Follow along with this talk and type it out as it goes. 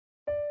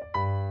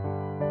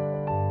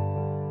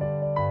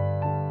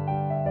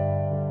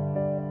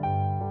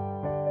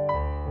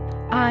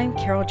I'm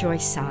Carol Joy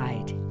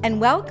Seid, and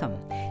welcome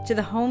to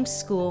the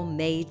Homeschool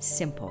Made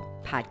Simple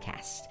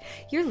podcast.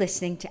 You're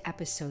listening to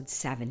episode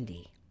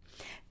 70.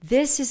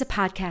 This is a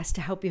podcast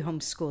to help you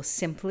homeschool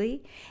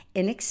simply,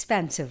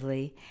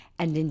 inexpensively,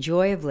 and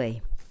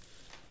enjoyably.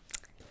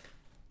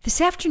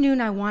 This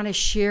afternoon, I want to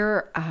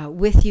share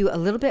with you a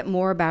little bit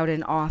more about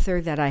an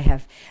author that I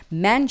have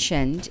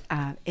mentioned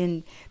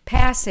in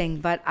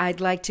passing, but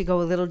I'd like to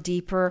go a little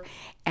deeper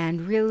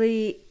and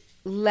really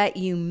let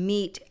you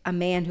meet a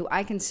man who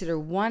I consider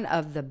one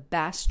of the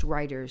best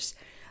writers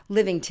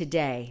living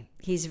today.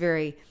 He's a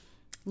very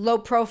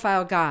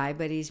low-profile guy,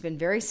 but he's been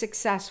very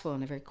successful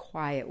in a very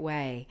quiet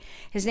way.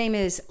 His name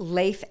is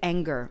Leif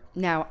Enger.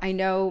 Now, I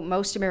know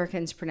most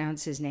Americans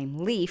pronounce his name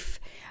Leaf,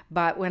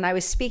 but when I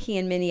was speaking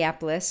in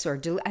Minneapolis, or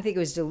I think it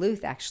was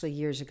Duluth actually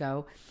years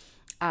ago,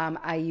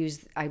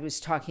 I was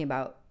talking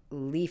about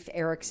Leif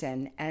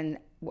Erikson, and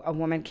a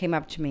woman came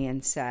up to me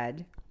and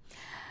said,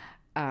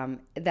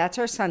 that's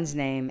our son's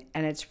name,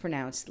 and it's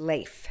pronounced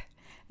Leif.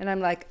 And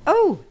I'm like,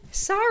 oh,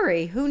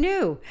 sorry, who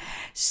knew?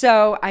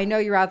 So I know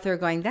you're out there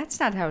going, that's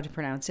not how to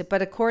pronounce it.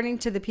 But according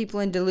to the people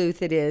in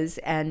Duluth, it is.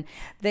 And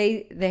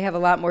they have a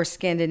lot more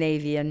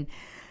Scandinavian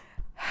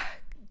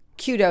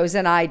kudos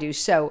than I do.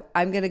 So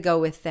I'm going to go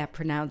with that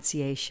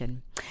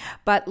pronunciation.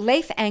 But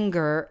Leif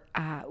Enger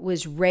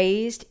was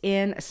raised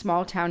in a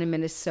small town in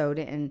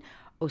Minnesota, in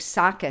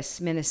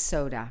Osakis,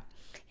 Minnesota.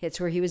 It's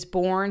where he was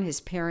born.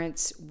 His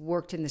parents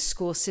worked in the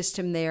school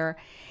system there.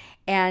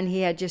 And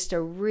he had just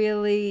a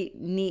really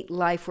neat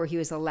life where he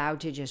was allowed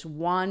to just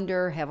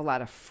wander, have a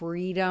lot of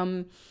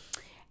freedom,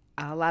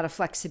 a lot of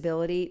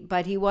flexibility.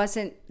 But he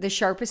wasn't the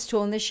sharpest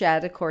tool in the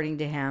shed, according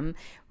to him.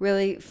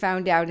 Really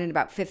found out in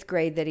about fifth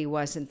grade that he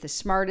wasn't the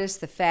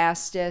smartest, the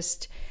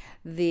fastest,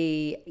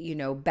 the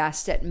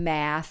best at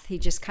math. He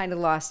just kind of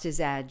lost his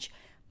edge.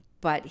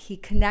 But he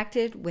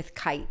connected with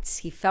kites.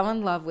 He fell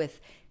in love with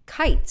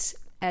kites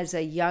as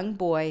a young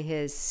boy.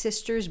 His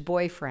sister's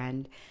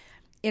boyfriend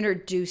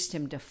introduced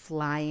him to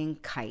flying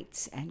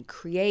kites and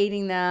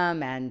creating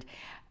them and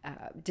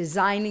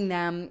designing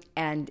them,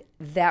 and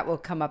that will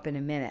come up in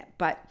a minute.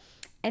 But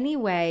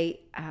anyway,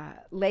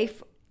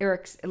 Leif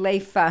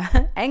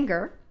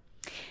Enger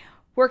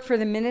worked for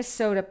the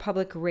Minnesota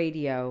Public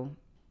Radio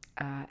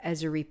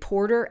as a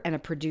reporter and a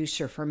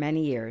producer for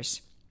many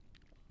years.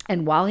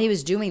 And while he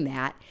was doing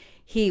that,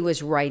 he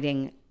was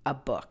writing a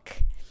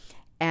book.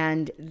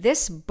 And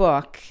this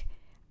book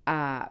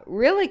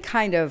really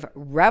kind of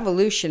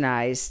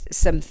revolutionized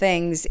some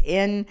things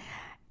in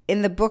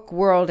the book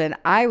world, and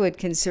I would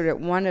consider it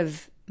one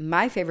of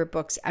my favorite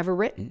books ever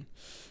written.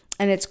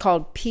 And it's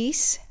called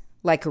Peace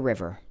Like a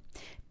River.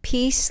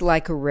 Peace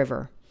Like a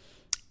River.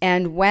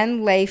 And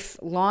when Leif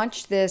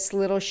launched this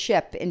little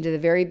ship into the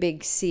very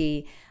big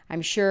sea,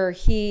 I'm sure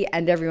he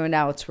and everyone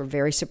else were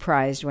very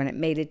surprised when it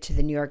made it to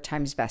the New York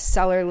Times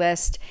bestseller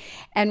list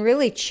and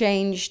really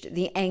changed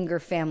the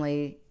Enger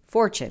family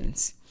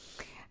fortunes.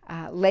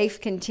 Leif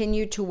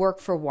continued to work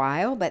for a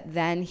while, but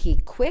then he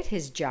quit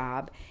his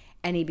job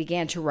and he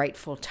began to write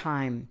full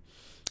time.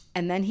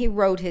 And then he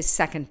wrote his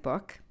second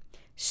book,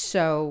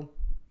 So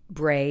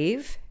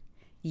Brave,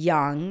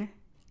 Young,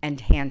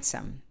 and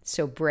Handsome.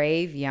 So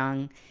Brave,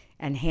 Young,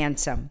 and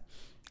Handsome.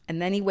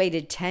 And then he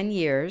waited 10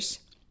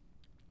 years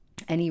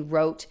and he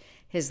wrote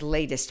his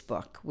latest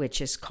book, which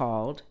is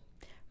called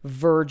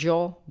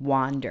Virgil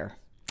Wander.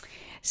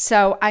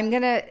 So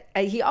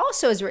he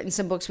also has written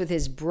some books with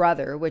his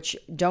brother, which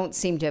don't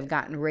seem to have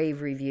gotten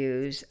rave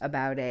reviews,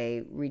 about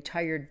a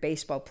retired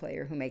baseball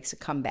player who makes a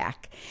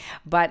comeback.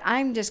 But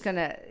I'm just going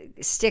to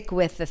stick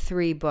with the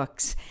three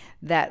books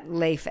that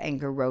Leif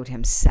Enger wrote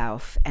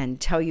himself and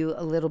tell you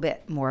a little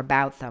bit more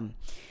about them.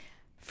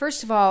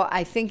 First of all,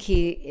 I think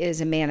he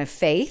is a man of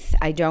faith.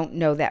 I don't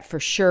know that for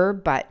sure,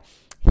 but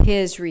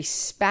his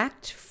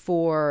respect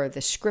for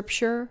the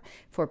scripture,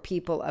 for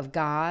people of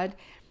God,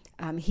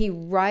 he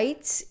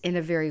writes in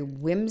a very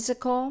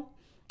whimsical,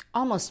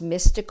 almost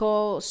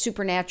mystical,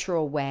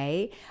 supernatural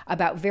way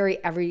about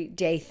very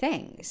everyday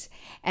things.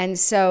 And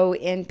so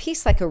in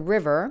Peace Like a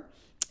River,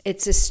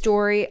 it's a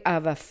story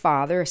of a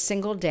father, a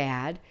single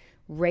dad,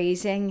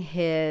 raising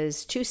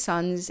his two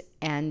sons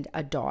and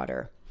a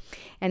daughter.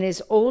 And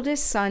his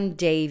oldest son,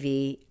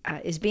 Davy,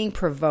 is being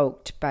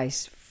provoked by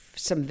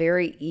some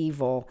very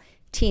evil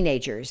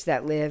teenagers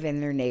that live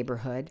in their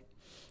neighborhood.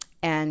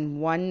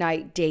 And one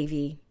night,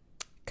 Davy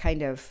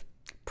kind of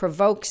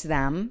provokes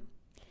them,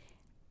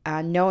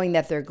 knowing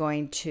that they're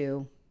going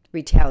to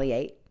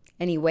retaliate.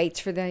 And he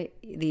waits for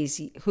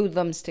these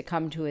hoodlums to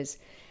come to his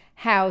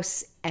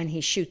house, and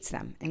he shoots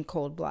them in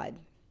cold blood.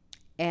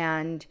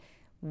 And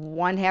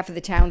one half of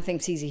the town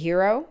thinks he's a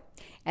hero,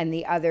 and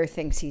the other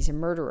thinks he's a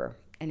murderer.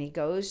 And he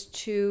goes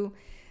to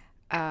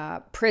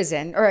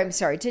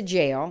to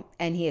jail,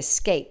 and he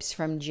escapes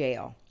from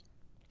jail,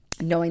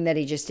 knowing that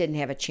he just didn't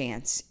have a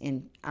chance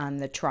on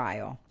the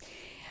trial.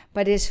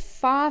 But his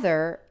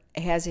father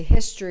has a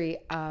history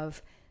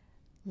of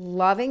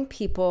loving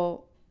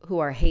people who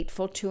are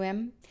hateful to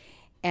him,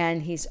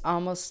 and he's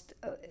almost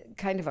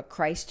kind of a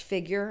Christ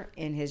figure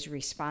in his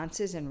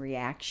responses and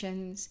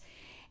reactions.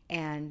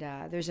 And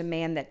there's a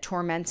man that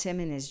torments him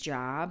in his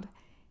job,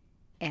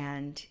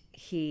 and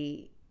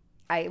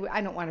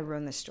I don't want to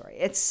ruin the story.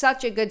 It's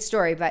such a good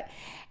story, but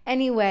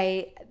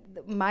anyway,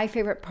 my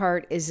favorite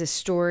part is the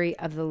story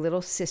of the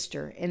little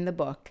sister in the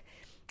book,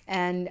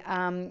 and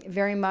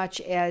very much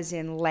as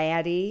in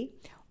Laddie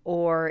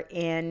or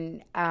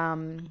in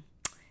To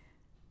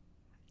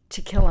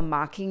Kill a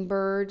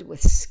Mockingbird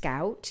with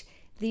Scout,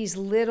 these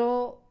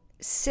little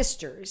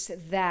sisters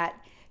that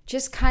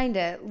just kind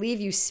of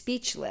leave you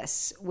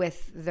speechless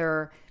with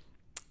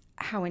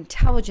how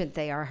intelligent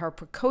they are, how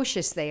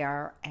precocious they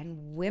are,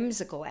 and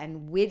whimsical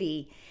and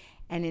witty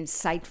and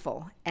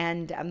insightful.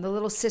 And the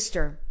little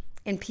sister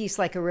in Peace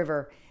Like a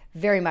River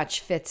very much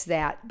fits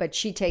that, but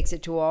she takes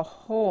it to a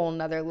whole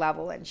nother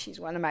level, and she's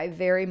one of my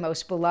very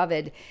most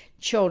beloved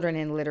children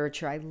in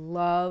literature. I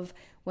love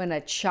when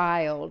a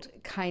child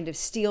kind of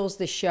steals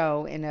the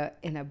show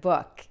in a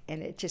book,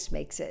 and it just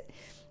makes it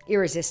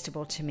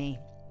irresistible to me.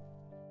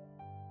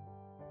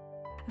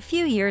 A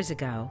few years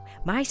ago,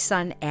 my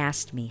son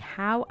asked me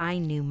how I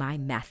knew my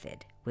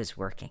method was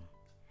working.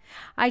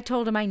 I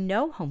told him I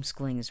know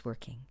homeschooling is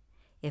working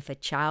if a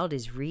child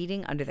is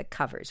reading under the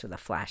covers with a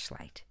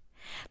flashlight.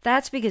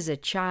 That's because a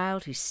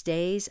child who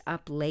stays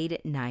up late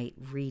at night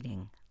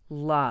reading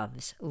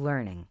loves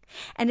learning.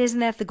 And isn't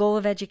that the goal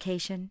of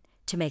education?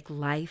 To make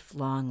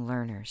lifelong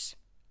learners.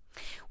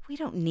 We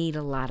don't need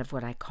a lot of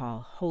what I call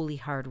holy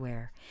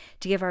hardware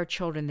to give our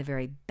children the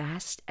very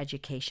best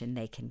education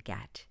they can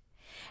get.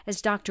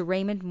 As Dr.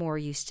 Raymond Moore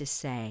used to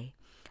say,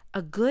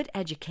 a good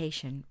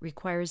education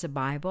requires a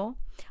Bible,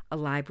 a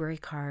library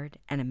card,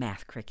 and a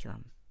math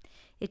curriculum.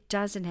 It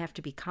doesn't have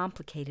to be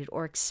complicated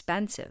or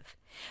expensive,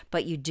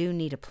 but you do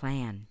need a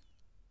plan.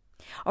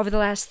 Over the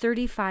last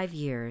 35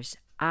 years,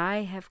 I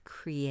have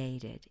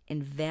created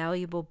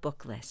invaluable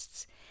book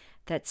lists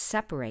that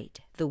separate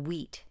the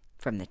wheat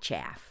from the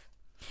chaff.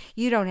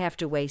 You don't have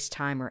to waste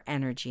time or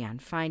energy on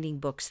finding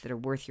books that are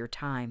worth your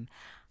time.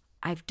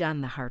 I've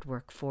done the hard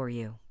work for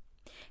you.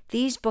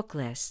 These book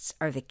lists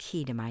are the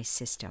key to my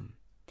system.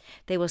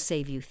 They will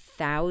save you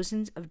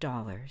thousands of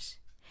dollars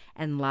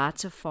and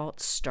lots of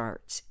false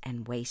starts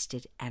and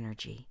wasted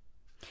energy.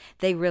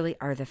 They really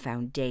are the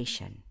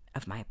foundation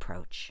of my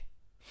approach.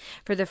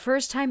 For the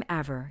first time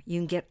ever, you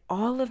can get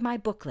all of my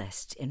book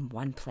lists in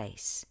one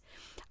place.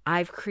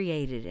 I've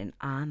created an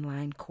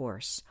online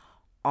course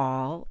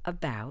all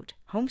about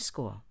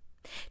homeschool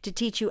to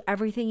teach you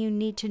everything you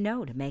need to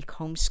know to make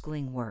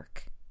homeschooling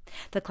work.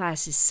 The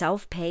class is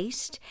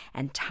self-paced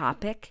and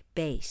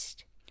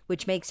topic-based,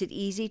 which makes it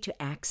easy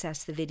to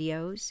access the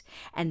videos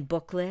and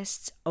book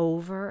lists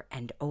over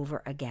and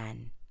over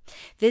again.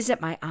 Visit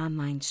my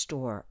online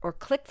store or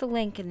click the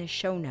link in the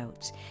show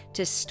notes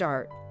to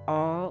start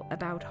all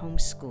about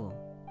homeschool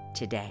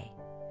today.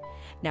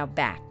 Now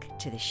back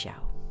to the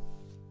show.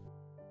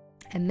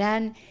 And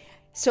then,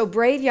 so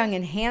Brave, Young,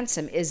 and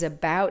Handsome is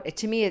about,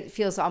 to me, it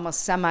feels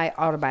almost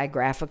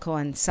semi-autobiographical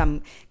in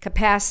some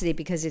capacity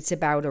because it's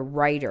about a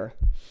writer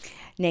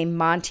named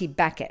Monty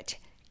Beckett.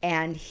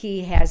 And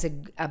he has a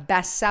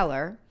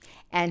bestseller,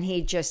 and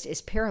he just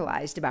is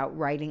paralyzed about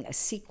writing a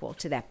sequel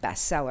to that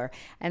bestseller.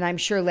 And I'm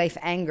sure Leif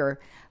Anger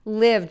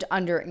lived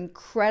under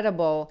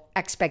incredible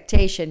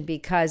expectation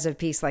because of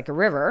Peace Like a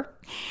River.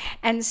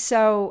 And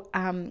so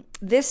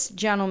this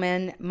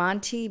gentleman,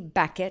 Monty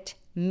Beckett,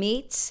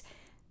 meets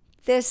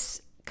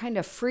this kind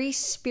of free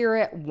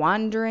spirit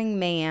wandering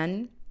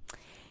man,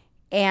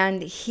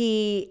 and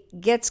he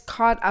gets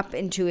caught up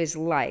into his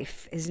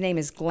life. His name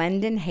is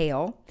Glendon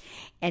Hale,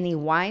 and he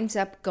winds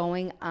up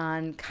going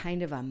on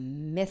kind of a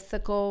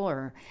mythical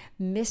or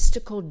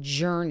mystical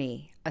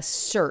journey, a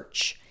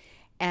search.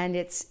 And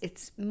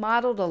it's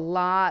modeled a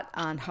lot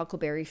on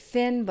Huckleberry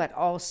Finn, but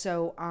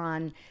also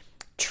on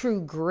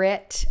True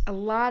Grit. A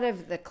lot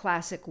of the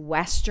classic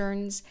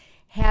Westerns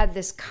had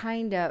this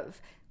kind of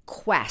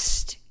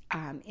quest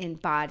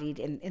embodied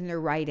in their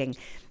writing.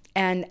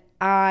 And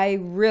I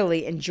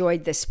really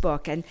enjoyed this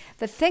book. And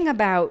the thing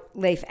about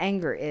Leif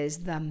Anger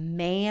is the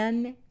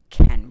man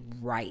can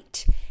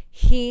write.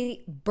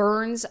 He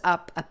burns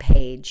up a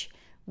page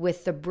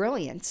with the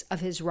brilliance of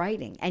his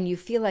writing. And you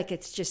feel like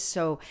it's just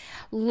so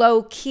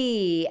low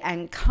key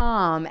and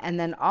calm. And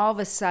then all of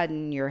a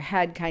sudden your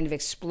head kind of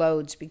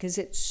explodes because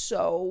it's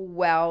so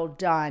well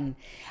done.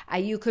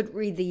 You could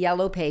read the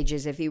yellow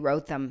pages if he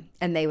wrote them,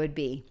 and they would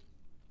be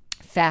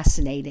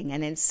fascinating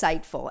and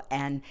insightful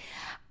and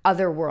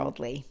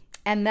otherworldly.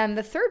 And then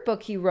the third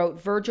book he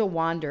wrote, Virgil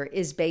Wander,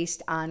 is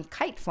based on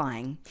kite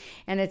flying.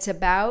 And it's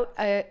about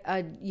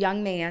a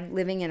young man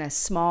living in a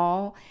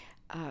small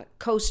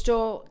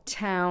coastal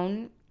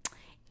town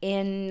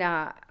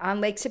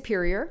on Lake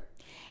Superior.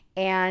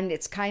 And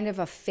it's kind of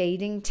a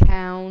fading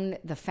town.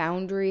 The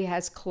foundry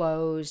has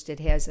closed. It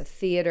has a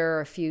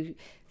theater. A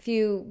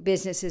few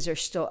businesses are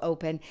still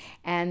open.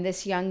 And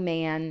this young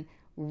man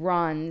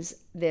runs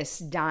this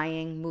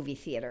dying movie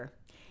theater.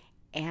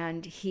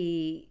 And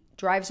he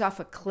drives off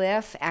a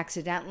cliff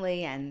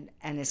accidentally and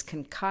is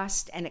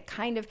concussed. And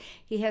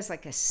he has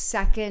like a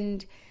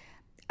second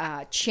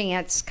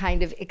chance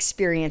kind of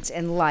experience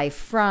in life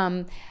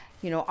from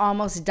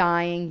almost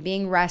dying,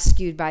 being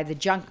rescued by the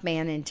junk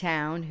man in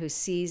town who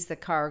sees the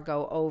car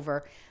go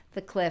over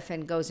the cliff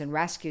and goes and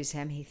rescues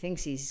him. He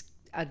thinks he's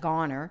a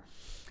goner.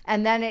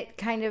 And then it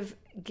kind of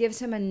gives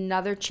him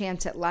another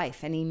chance at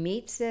life. And he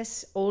meets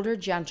this older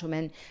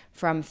gentleman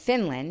from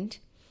Finland,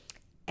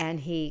 and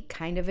he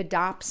kind of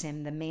adopts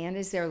him. The man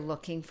is there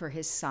looking for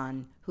his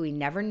son, who he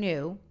never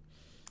knew,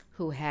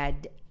 who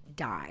had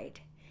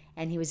died.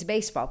 And he was a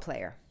baseball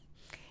player.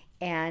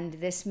 And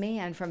this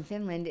man from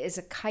Finland is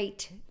a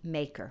kite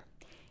maker.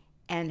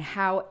 And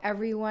how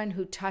everyone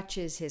who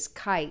touches his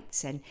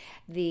kites and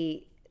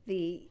the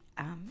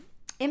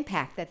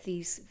impact that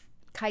these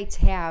kites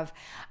have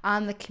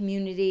on the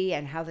community,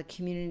 and how the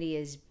community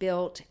is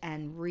built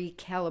and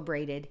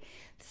recalibrated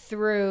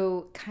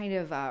through kind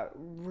of a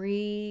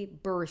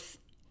rebirth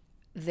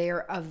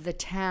there of the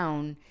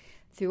town,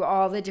 through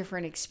all the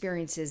different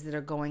experiences that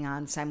are going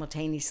on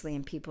simultaneously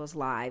in people's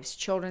lives,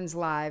 children's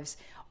lives,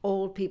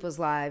 old people's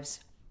lives,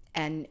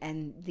 and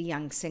the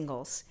young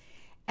singles.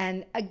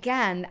 And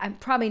again, I'm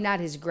probably not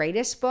his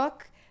greatest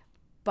book,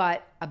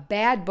 but a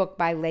bad book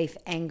by Leif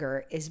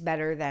Enger is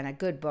better than a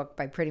good book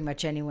by pretty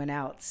much anyone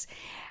else.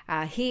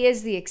 He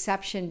is the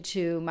exception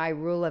to my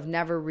rule of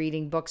never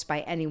reading books by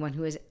anyone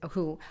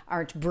who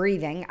aren't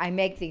breathing. I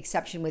make the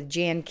exception with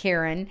Jan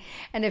Karon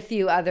and a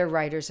few other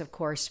writers, of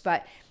course.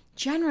 But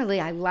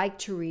generally, I like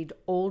to read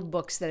old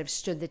books that have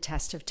stood the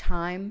test of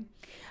time.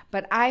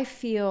 But I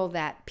feel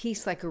that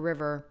Peace Like a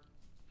River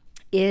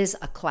is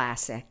a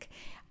classic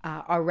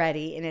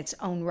already in its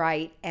own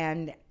right,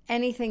 and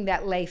anything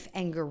that Leif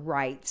Enger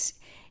writes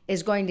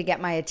is going to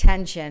get my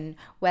attention,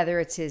 whether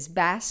it's his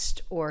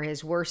best or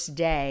his worst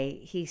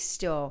day. He's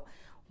still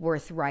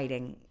worth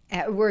reading,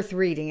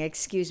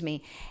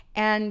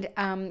 And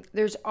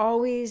there's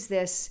always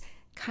this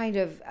kind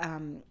of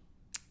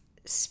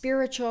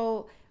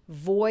spiritual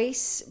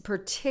voice,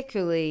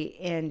 particularly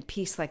in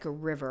Peace Like a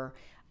River.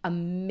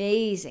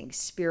 Amazing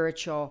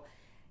spiritual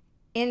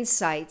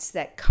insights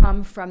that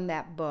come from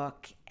that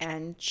book,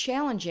 and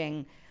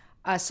challenging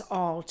us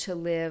all to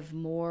live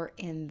more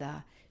in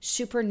the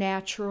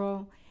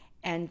supernatural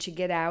and to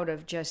get out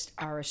of just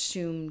our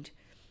assumed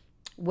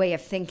way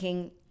of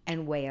thinking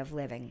and way of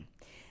living.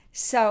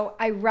 So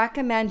I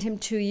recommend him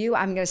to you.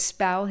 I'm going to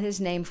spell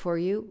his name for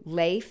you.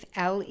 Leif,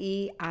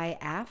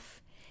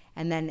 L-E-I-F,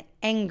 and then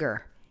Enger,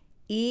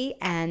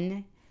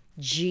 E-N-G-E-R,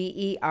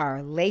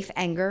 Leif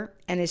Enger.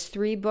 And his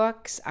 3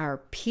 books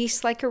are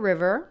Peace Like a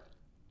River,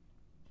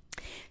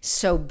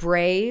 So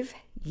Brave,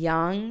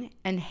 Young,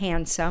 and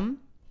Handsome,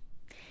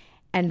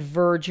 and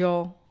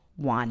Virgil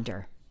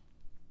Wander.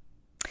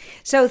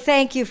 So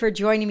thank you for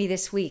joining me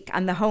this week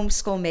on the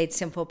Homeschool Made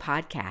Simple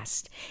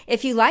podcast.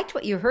 If you liked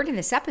what you heard in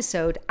this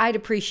episode, I'd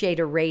appreciate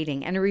a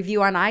rating and a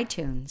review on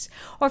iTunes.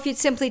 Or if you'd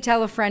simply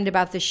tell a friend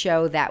about the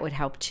show, that would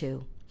help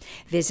too.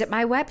 Visit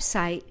my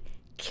website,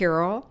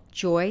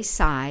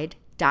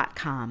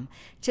 CarolJoySide.com,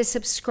 to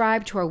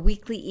subscribe to our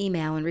weekly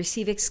email and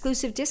receive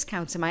exclusive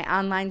discounts in my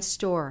online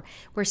store,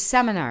 where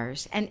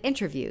seminars and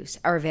interviews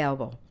are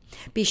available.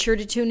 Be sure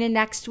to tune in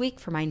next week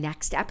for my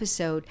next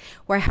episode,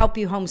 where I help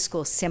you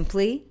homeschool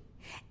simply,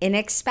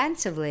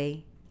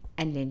 inexpensively,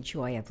 and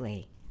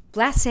enjoyably.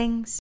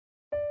 Blessings.